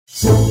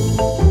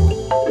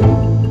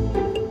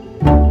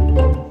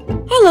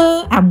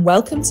and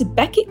welcome to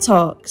Beckett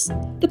Talks,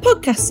 the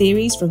podcast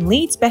series from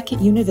Leeds Beckett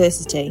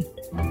University.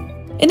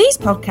 In these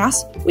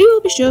podcasts, we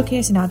will be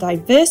showcasing our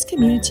diverse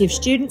community of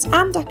students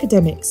and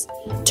academics,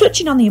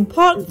 touching on the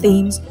important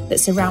themes that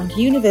surround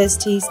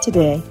universities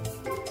today.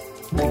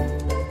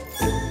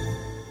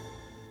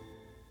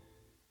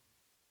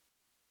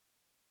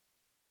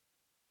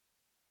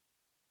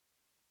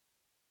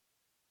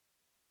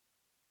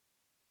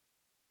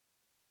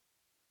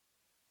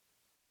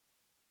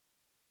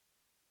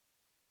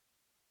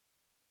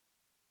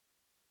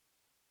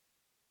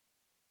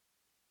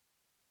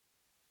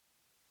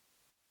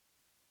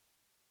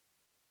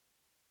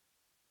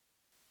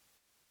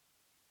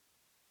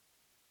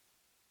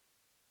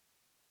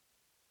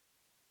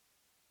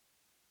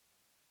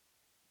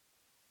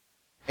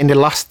 In the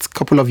last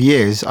couple of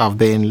years, I've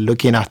been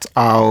looking at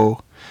how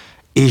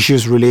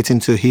issues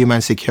relating to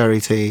human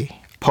security,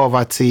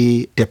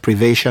 poverty,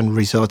 deprivation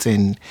result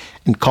in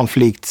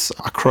conflicts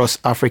across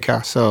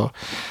Africa. So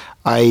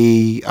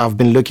I have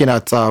been looking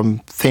at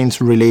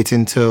things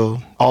relating to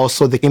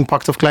also the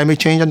impact of climate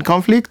change and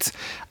conflict.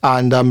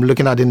 And I'm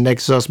looking at the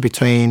nexus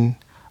between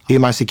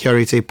human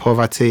security,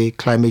 poverty,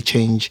 climate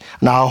change,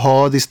 and how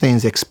all these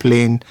things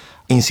explain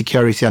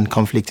insecurity and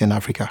conflict in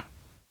Africa.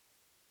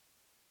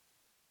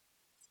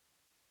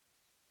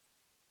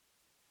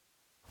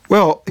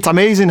 Well, it's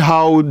amazing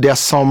how there are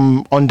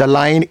some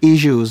underlying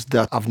issues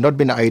that have not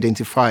been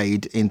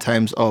identified in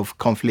terms of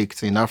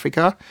conflict in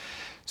Africa.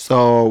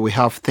 So we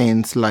have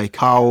things like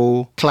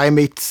how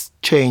climate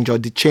change or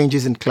the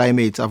changes in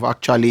climate have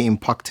actually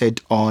impacted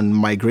on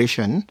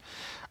migration,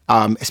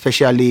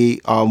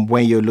 especially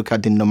when you look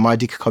at the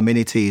nomadic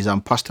communities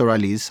and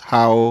pastoralists,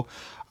 how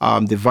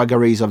the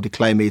vagaries of the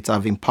climate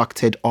have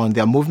impacted on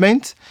their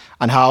movement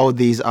and how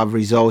these have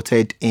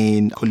resulted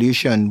in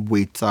collusion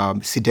with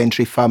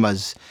sedentary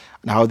farmers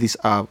and how these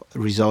have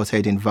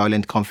resulted in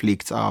violent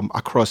conflict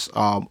across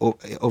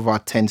over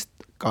 10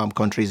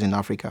 countries in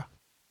Africa.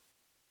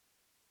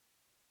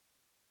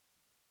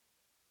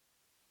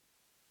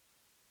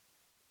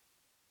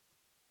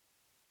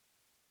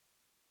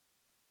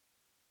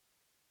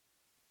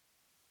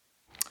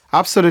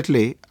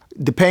 Absolutely.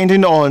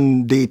 Depending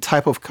on the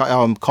type of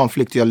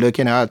conflict you're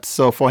looking at.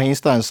 So, for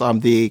instance,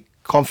 the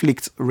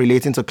conflict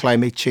relating to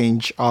climate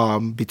change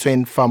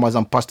between farmers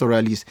and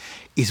pastoralists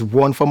is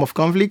one form of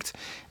conflict.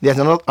 There's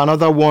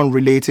another one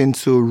relating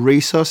to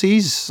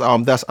resources.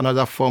 That's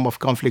another form of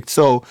conflict.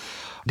 So,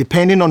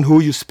 depending on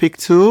who you speak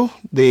to,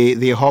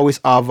 they always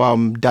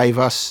have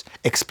diverse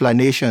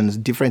explanations,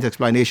 different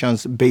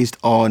explanations based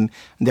on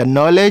their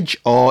knowledge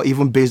or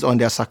even based on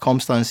their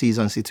circumstances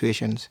and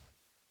situations.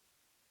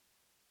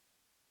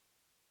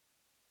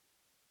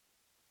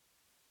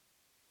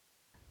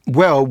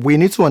 Well, we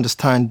need to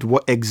understand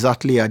what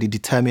exactly are the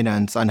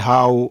determinants and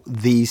how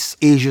these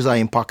issues are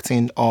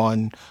impacting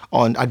on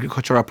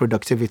agricultural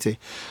productivity.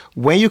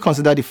 When you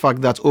consider the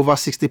fact that over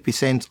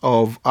 60%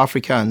 of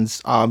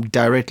Africans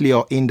directly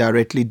or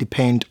indirectly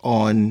depend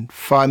on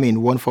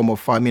farming, one form of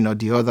farming or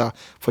the other,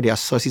 for their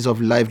sources of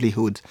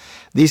livelihood,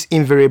 this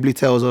invariably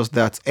tells us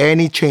that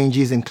any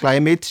changes in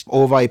climate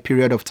over a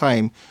period of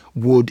time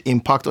would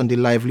impact on the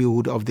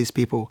livelihood of these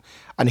people.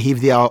 And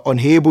if they are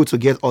unable to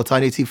get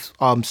alternative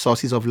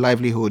sources of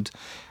livelihood,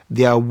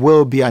 there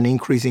will be an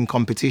increase in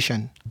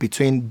competition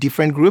between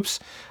different groups,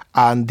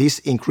 and this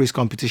increased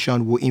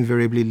competition will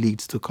invariably lead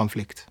to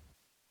conflict.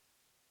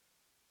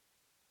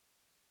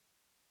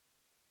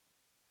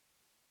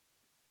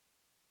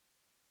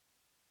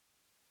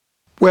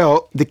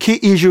 Well, the key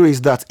issue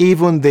is that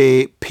even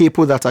the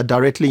people that are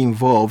directly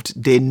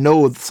involved, they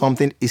know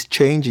something is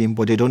changing,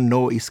 but they don't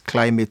know it's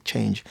climate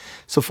change.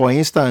 So, for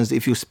instance,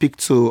 if you speak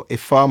to a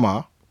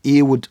farmer,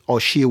 he would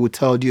or she would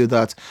tell you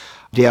that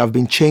there have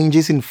been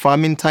changes in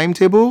farming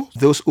timetable.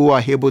 Those who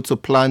are able to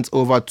plant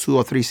over 2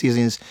 or 3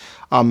 seasons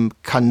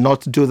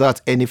cannot do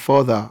that any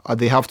further.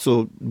 They have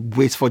to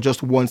wait for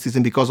just one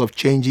season because of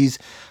changes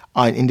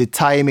in the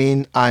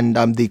timing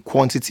and the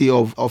quantity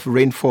of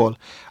rainfall.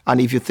 And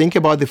if you think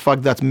about the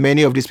fact that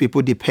many of these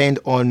people depend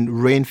on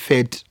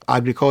rain-fed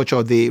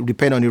agriculture, they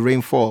depend on the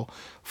rainfall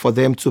for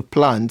them to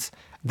plant,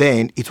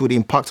 then it would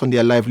impact on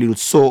their livelihood.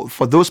 So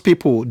for those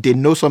people, they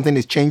know something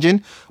is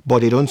changing, but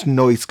they don't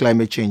know it's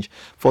climate change.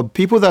 For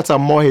people that are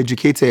more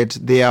educated,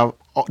 they are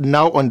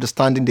now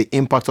understanding the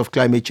impact of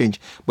climate change.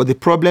 But the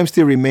problem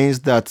still remains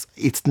that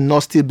it's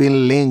not still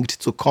being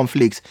linked to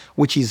conflicts,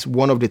 which is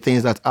one of the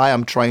things that I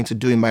am trying to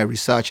do in my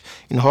research,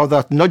 in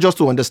order not just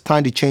to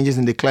understand the changes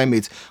in the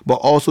climate, but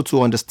also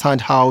to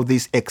understand how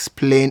these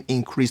explain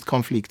increased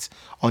conflicts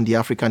on the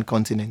African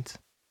continent.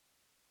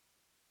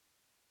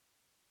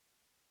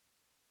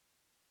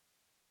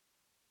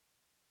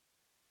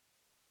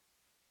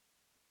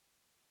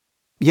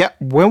 Yeah,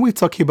 when we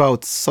talk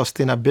about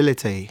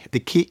sustainability, the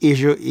key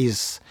issue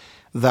is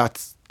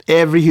that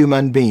every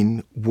human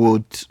being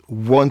would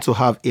want to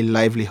have a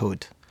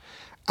livelihood.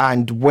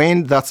 And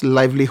when that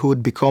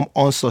livelihood become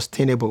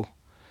unsustainable,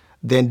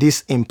 then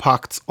this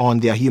impacts on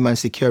their human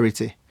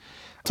security.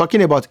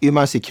 Talking about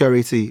human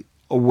security,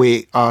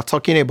 we are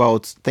talking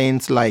about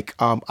things like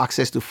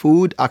access to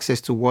food,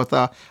 access to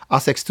water,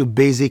 access to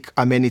basic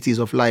amenities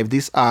of life.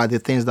 These are the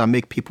things that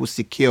make people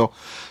secure.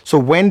 So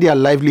when their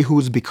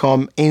livelihoods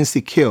become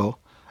insecure,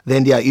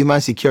 then their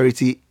human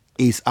security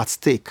is at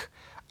stake.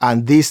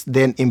 And this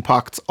then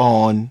impacts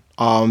on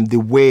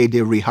the way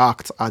they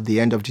react at the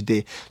end of the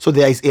day. So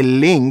there is a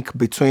link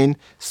between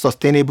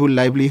sustainable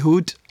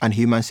livelihood and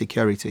human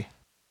security.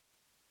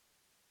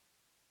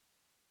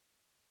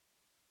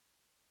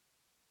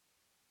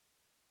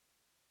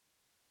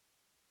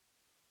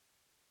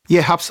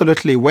 Yeah,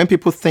 absolutely. When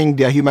people think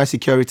their human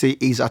security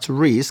is at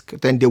risk,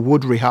 then they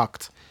would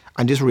react.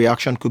 And this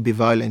reaction could be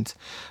violent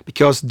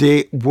because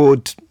they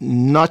would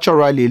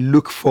naturally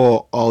look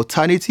for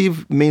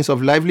alternative means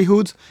of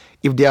livelihood.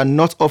 If they are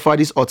not offered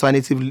this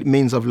alternative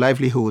means of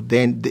livelihood,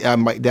 then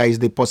there is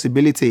the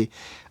possibility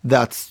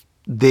that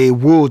they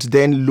would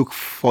then look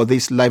for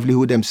this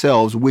livelihood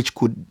themselves, which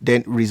could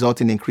then result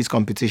in increased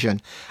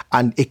competition.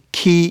 And a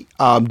key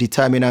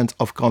determinant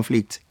of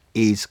conflict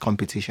is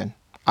competition,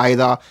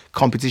 either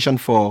competition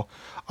for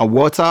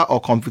water or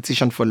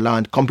competition for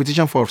land.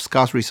 Competition for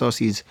scarce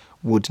resources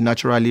would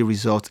naturally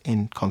result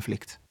in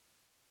conflict.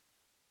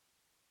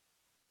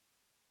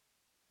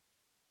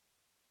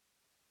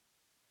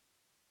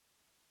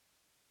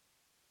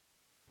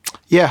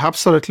 Yeah,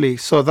 absolutely.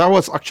 So that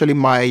was actually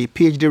my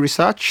PhD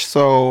research.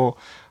 So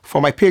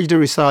for my PhD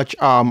research,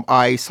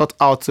 I sought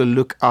out to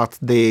look at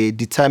the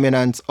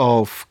determinants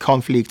of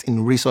conflict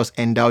in resource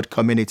endowed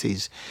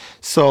communities.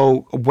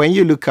 So when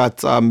you look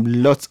at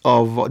lots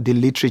of the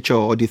literature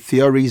or the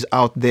theories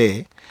out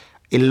there,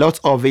 a lot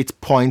of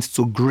it points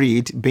to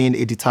greed being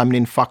a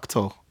determining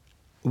factor,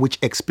 which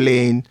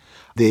explain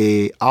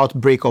the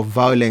outbreak of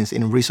violence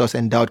in resource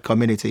endowed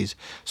communities.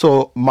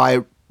 So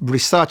my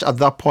research at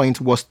that point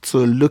was to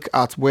look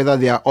at whether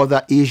there are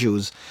other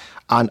issues,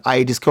 and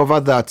I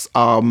discovered that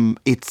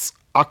it's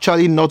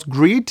actually not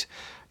greed.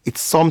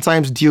 It's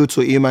sometimes due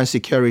to human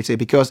security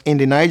because in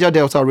the Niger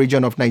Delta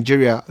region of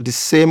Nigeria, the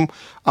same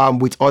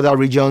with other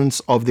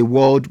regions of the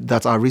world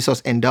that are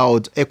resource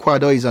endowed.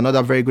 Ecuador is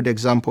another very good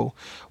example.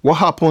 What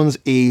happens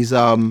is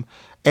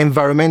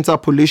environmental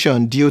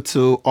pollution due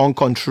to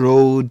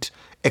uncontrolled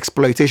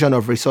exploitation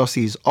of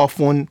resources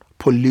often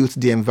pollute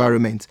the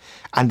environment.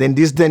 And then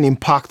this then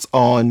impacts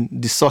on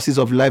the sources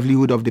of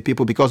livelihood of the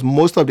people because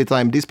most of the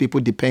time these people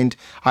depend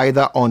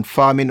either on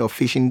farming or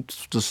fishing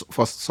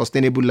for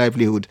sustainable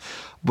livelihood.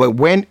 But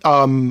when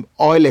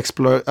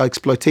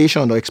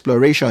exploitation or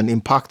exploration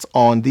impacts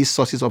on these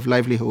sources of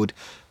livelihood,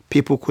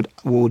 people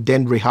will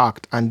then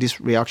react, and this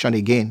reaction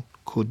again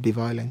could be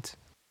violent.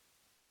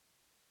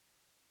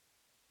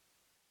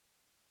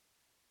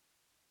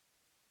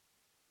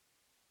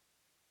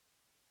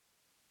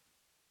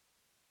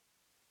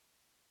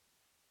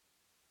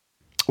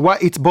 Well,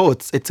 it's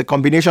both. It's a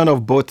combination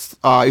of both.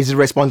 It's the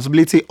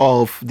responsibility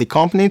of the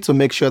company to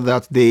make sure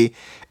that they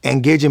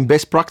engage in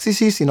best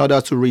practices in order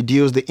to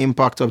reduce the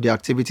impact of the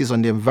activities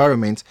on the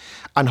environment,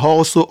 and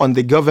also on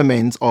the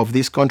government of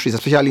these countries,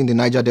 especially in the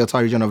Niger Delta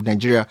region of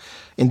Nigeria.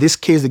 In this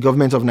case, the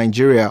government of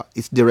Nigeria,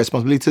 it's the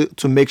responsibility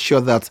to make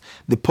sure that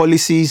the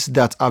policies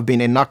that have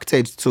been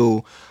enacted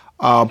to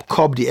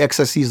curb the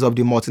excesses of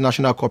the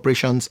multinational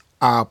corporations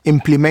are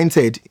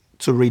implemented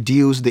to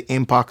reduce the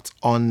impact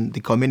on the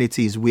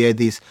communities where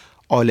this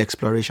oil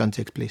exploration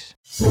takes place.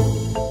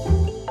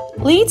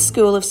 Leeds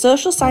School of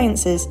Social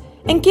Sciences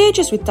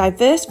engages with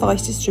diverse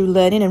voices through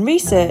learning and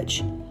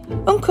research,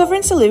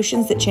 uncovering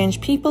solutions that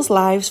change people's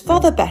lives for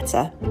the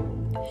better.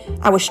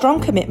 Our strong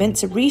commitment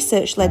to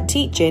research-led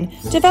teaching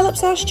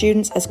develops our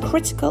students as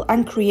critical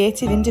and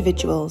creative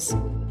individuals.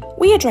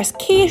 We address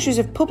key issues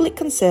of public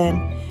concern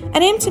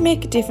and aim to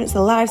make a difference in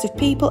the lives of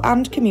people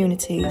and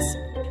communities,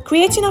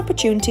 creating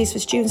opportunities for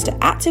students to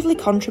actively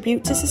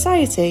contribute to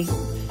society.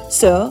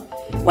 So,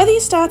 whether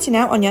you're starting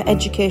out on your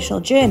educational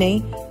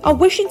journey or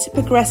wishing to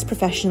progress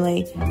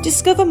professionally,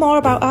 discover more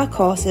about our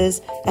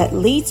courses at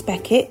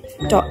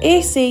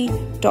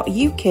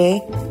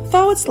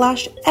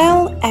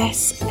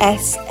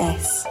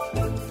leedsbeckett.ac.uk/LSSS.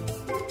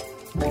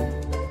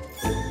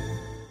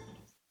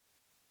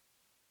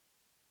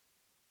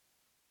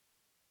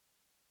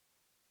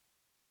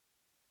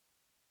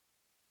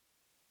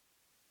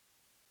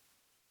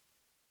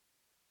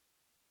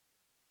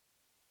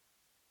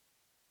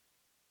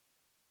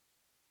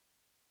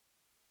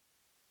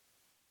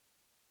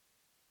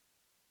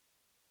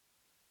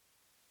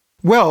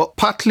 Well,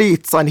 partly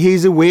it's an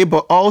easy way,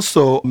 but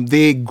also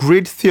the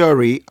grid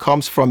theory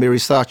comes from a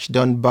research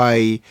done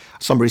by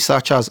some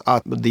researchers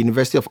at the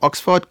University of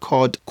Oxford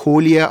called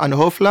Collier and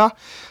Hofler.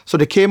 So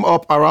they came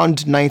up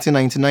around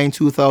 1999,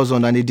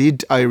 2000, and they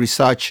did a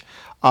research,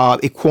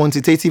 a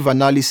quantitative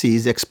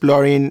analysis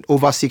exploring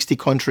over 60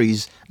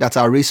 countries that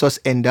are resource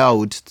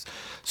endowed.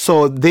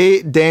 So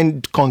they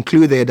then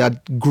concluded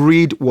that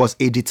greed was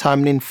a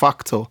determining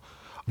factor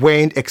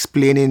when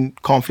explaining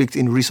conflict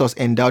in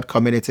resource-endowed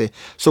community.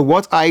 So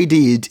what I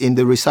did in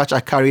the research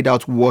I carried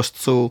out was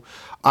to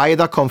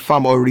either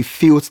confirm or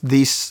refute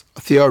this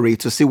theory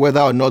to see whether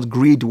or not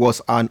greed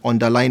was an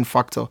underlying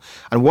factor.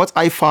 And what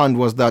I found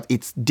was that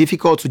it's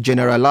difficult to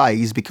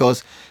generalize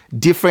because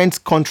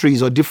different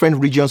countries or different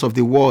regions of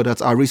the world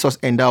that are resource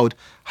endowed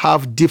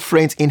have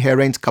different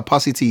inherent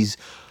capacities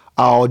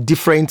or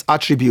different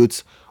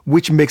attributes,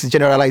 which makes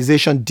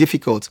generalization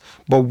difficult.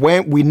 But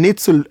when we need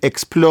to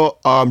explore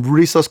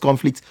resource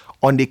conflict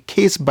on a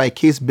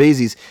case-by-case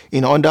basis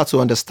in order to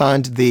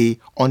understand the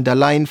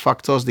underlying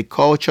factors, the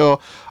culture,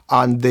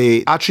 and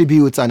the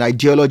attributes and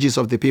ideologies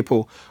of the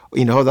people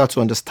in order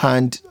to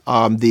understand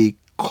the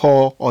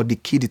core or the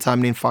key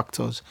determining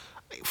factors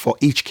for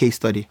each case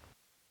study.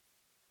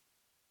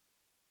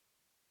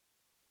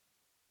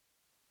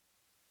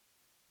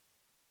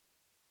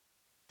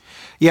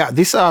 Yeah,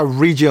 these are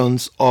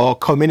regions or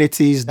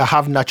communities that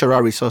have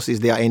natural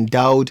resources. They are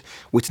endowed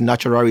with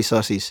natural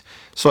resources.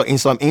 So in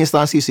some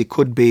instances, it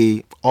could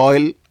be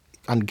oil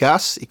and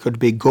gas, it could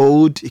be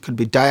gold, it could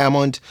be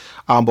diamond,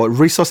 but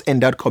resource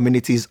endowed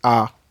communities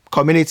are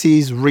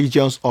communities,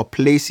 regions, or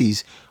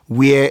places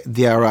where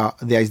there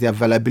is the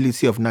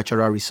availability of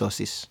natural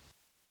resources.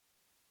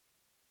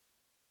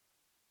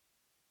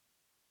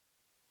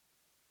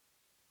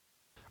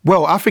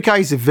 Well, Africa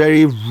is a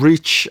very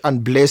rich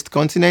and blessed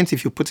continent,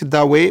 if you put it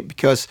that way,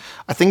 because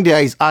I think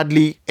there is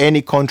hardly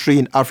any country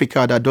in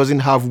Africa that doesn't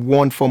have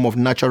one form of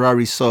natural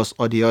resource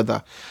or the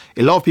other.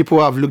 A lot of people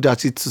have looked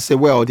at it to say,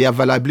 well, the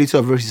availability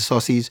of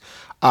resources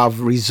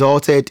have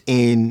resulted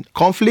in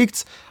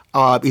conflicts.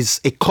 Is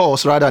a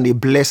cause rather than a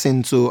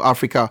blessing to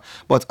Africa.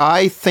 But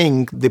I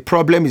think the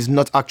problem is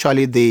not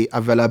actually the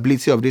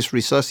availability of these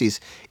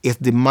resources, it's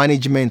the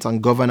management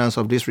and governance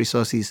of these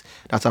resources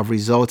that have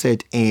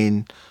resulted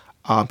in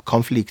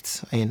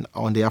conflicts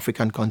on the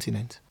African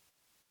continent.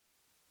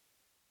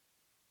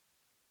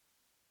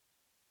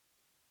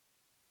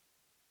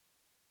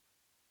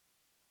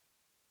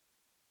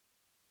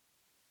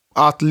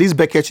 At Leeds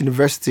Beckett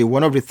University,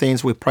 one of the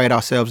things we pride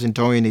ourselves in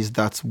doing is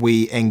that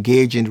we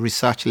engage in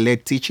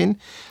research-led teaching.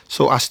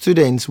 So as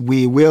students,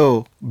 we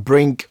will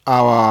bring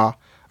our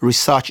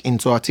research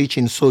into our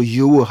teaching so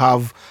you will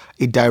have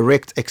a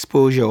direct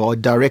exposure or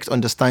direct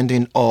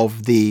understanding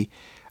of the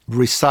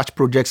research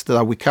projects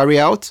that we carry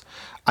out.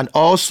 And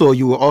also,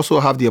 you will also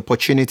have the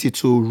opportunity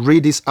to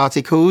read these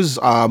articles.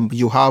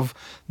 You have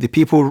the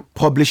people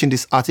publishing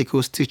these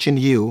articles teaching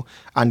you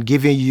and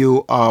giving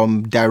you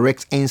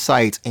direct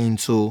insight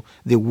into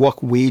the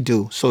work we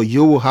do. So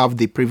you will have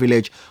the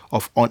privilege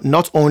of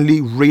not only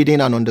reading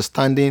and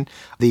understanding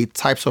the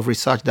types of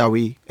research that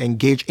we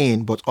engage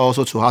in, but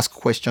also to ask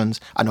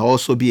questions and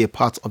also be a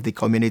part of the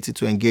community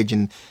to engage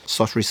in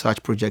such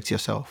research projects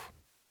yourself.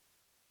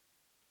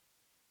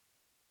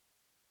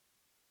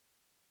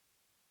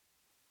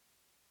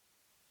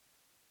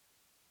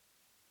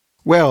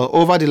 Well,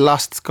 over the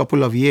last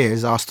couple of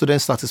years, our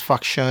student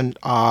satisfaction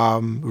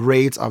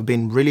rates have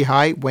been really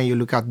high. When you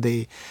look at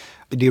the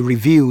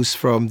reviews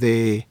from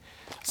the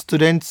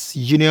Students'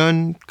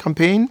 Union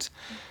campaigns,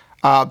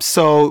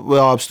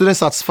 student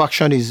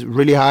satisfaction is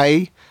really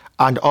high,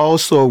 and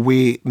also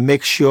we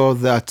make sure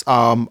that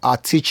our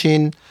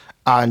teaching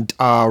and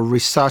our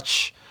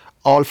research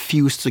all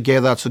fuse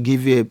together to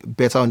give you a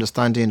better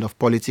understanding of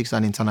politics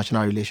and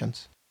international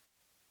relations.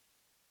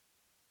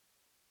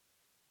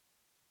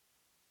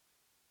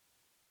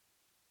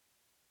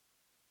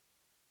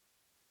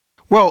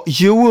 Well,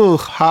 you will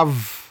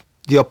have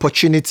the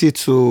opportunity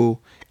to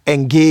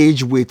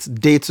engage with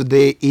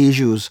day-to-day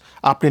issues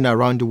happening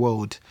around the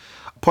world.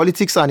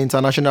 Politics and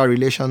international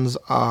relations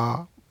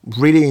are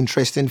really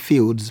interesting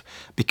fields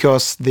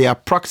because they are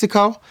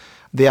practical.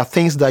 They are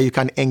things that you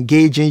can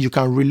engage in, you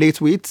can relate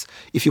with.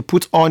 If you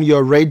put on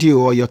your radio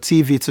or your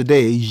TV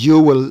today, you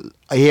will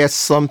hear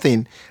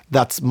something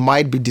that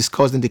might be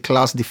discussed in the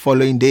class the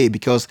following day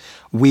because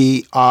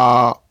we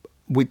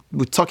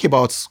talk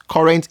about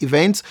current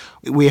events.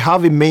 We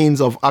have a means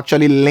of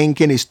actually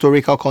linking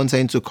historical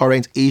content to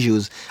current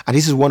issues. And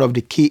this is one of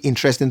the key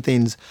interesting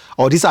things,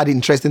 or these are the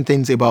interesting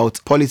things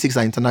about politics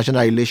and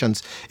international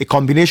relations, a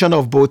combination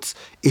of both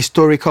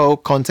historical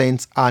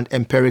content and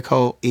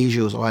empirical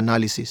issues or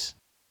analysis.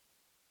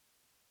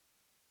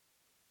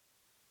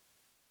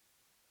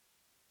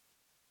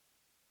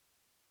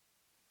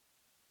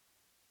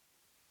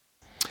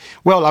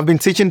 Well, I've been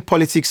teaching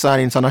politics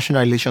and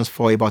international relations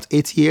for about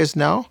 8 years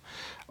now.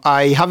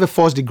 I have a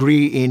first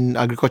degree in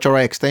agricultural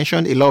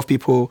extension. A lot of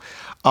people,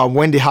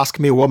 when they ask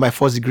me what my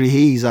first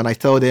degree is, and I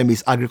tell them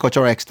it's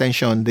agricultural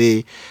extension,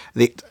 the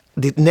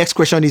next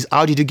question is,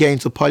 how did you get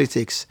into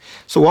politics?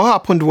 So what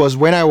happened was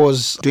when I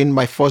was during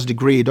my first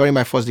degree,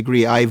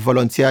 I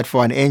volunteered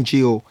for an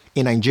NGO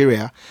in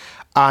Nigeria.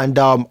 And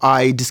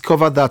I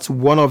discovered that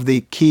one of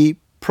the key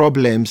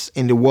problems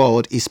in the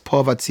world is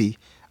poverty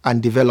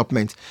and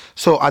development.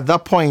 So at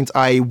that point,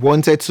 I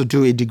wanted to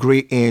do a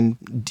degree in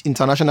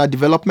international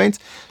development.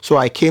 So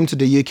I came to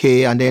the UK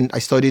and then I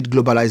studied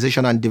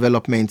globalization and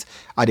development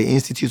at the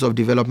Institute of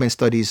Development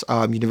Studies,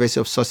 University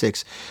of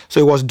Sussex. So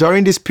it was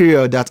during this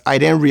period that I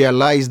then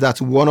realized that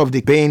one of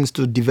the banes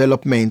to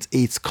development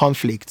is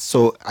conflict.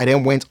 So I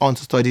then went on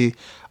to study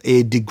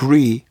a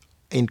degree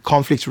in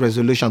conflict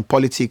resolution,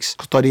 politics,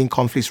 studying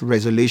conflict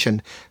resolution.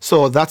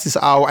 So that is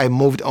how I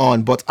moved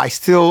on. But I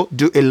still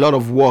do a lot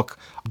of work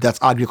that's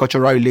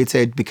agricultural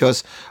related,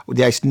 because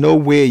there is no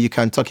way you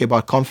can talk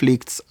about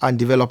conflicts and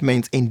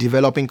development in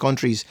developing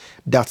countries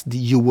that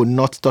you will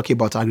not talk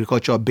about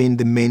agriculture being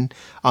the main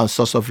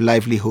source of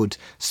livelihood.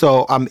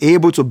 So I'm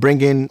able to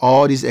bring in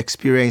all these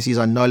experiences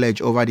and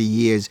knowledge over the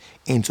years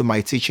into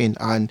my teaching,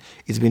 and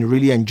it's been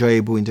really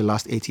enjoyable in the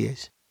last 8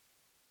 years.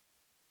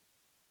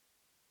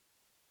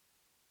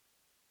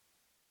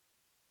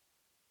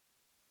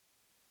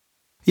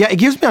 Yeah, it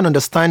gives me an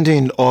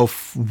understanding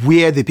of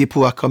where the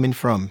people are coming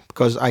from,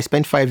 because I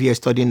spent 5 years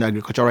studying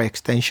agricultural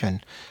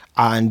extension,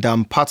 and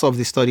part of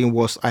the studying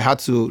was I had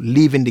to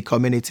live in the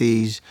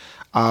communities.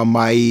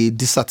 My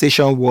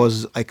dissertation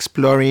was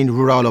exploring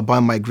rural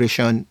urban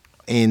migration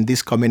in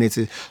this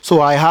community.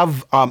 So I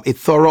have a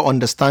thorough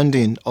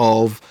understanding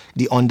of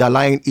the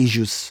underlying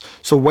issues.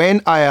 So when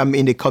I am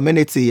in the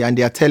community and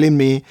they are telling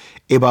me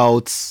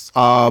about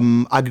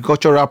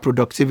agricultural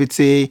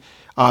productivity,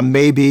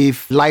 maybe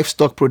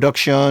livestock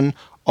production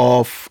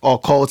or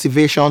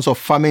cultivations or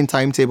farming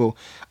timetable,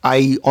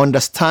 I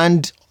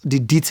understand the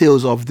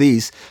details of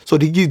this. So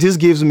this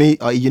gives me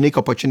a unique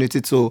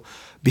opportunity to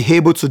be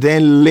able to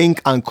then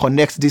link and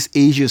connect these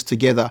issues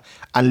together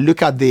and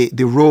look at the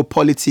role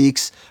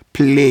politics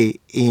play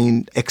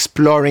in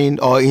exploring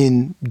or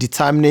in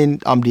determining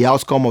the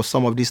outcome of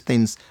some of these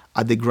things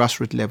at the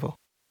grassroots level.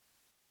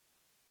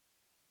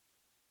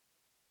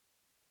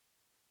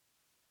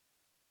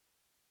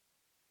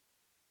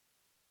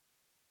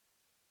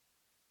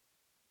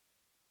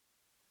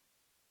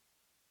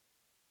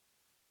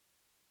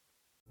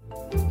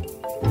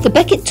 The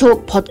Beckett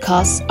Talk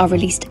podcasts are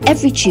released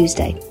every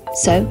Tuesday,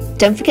 so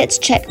don't forget to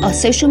check our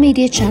social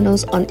media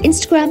channels on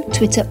Instagram,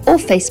 Twitter or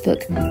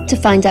Facebook to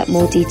find out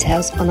more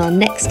details on our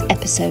next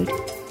episode.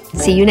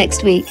 See you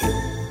next week.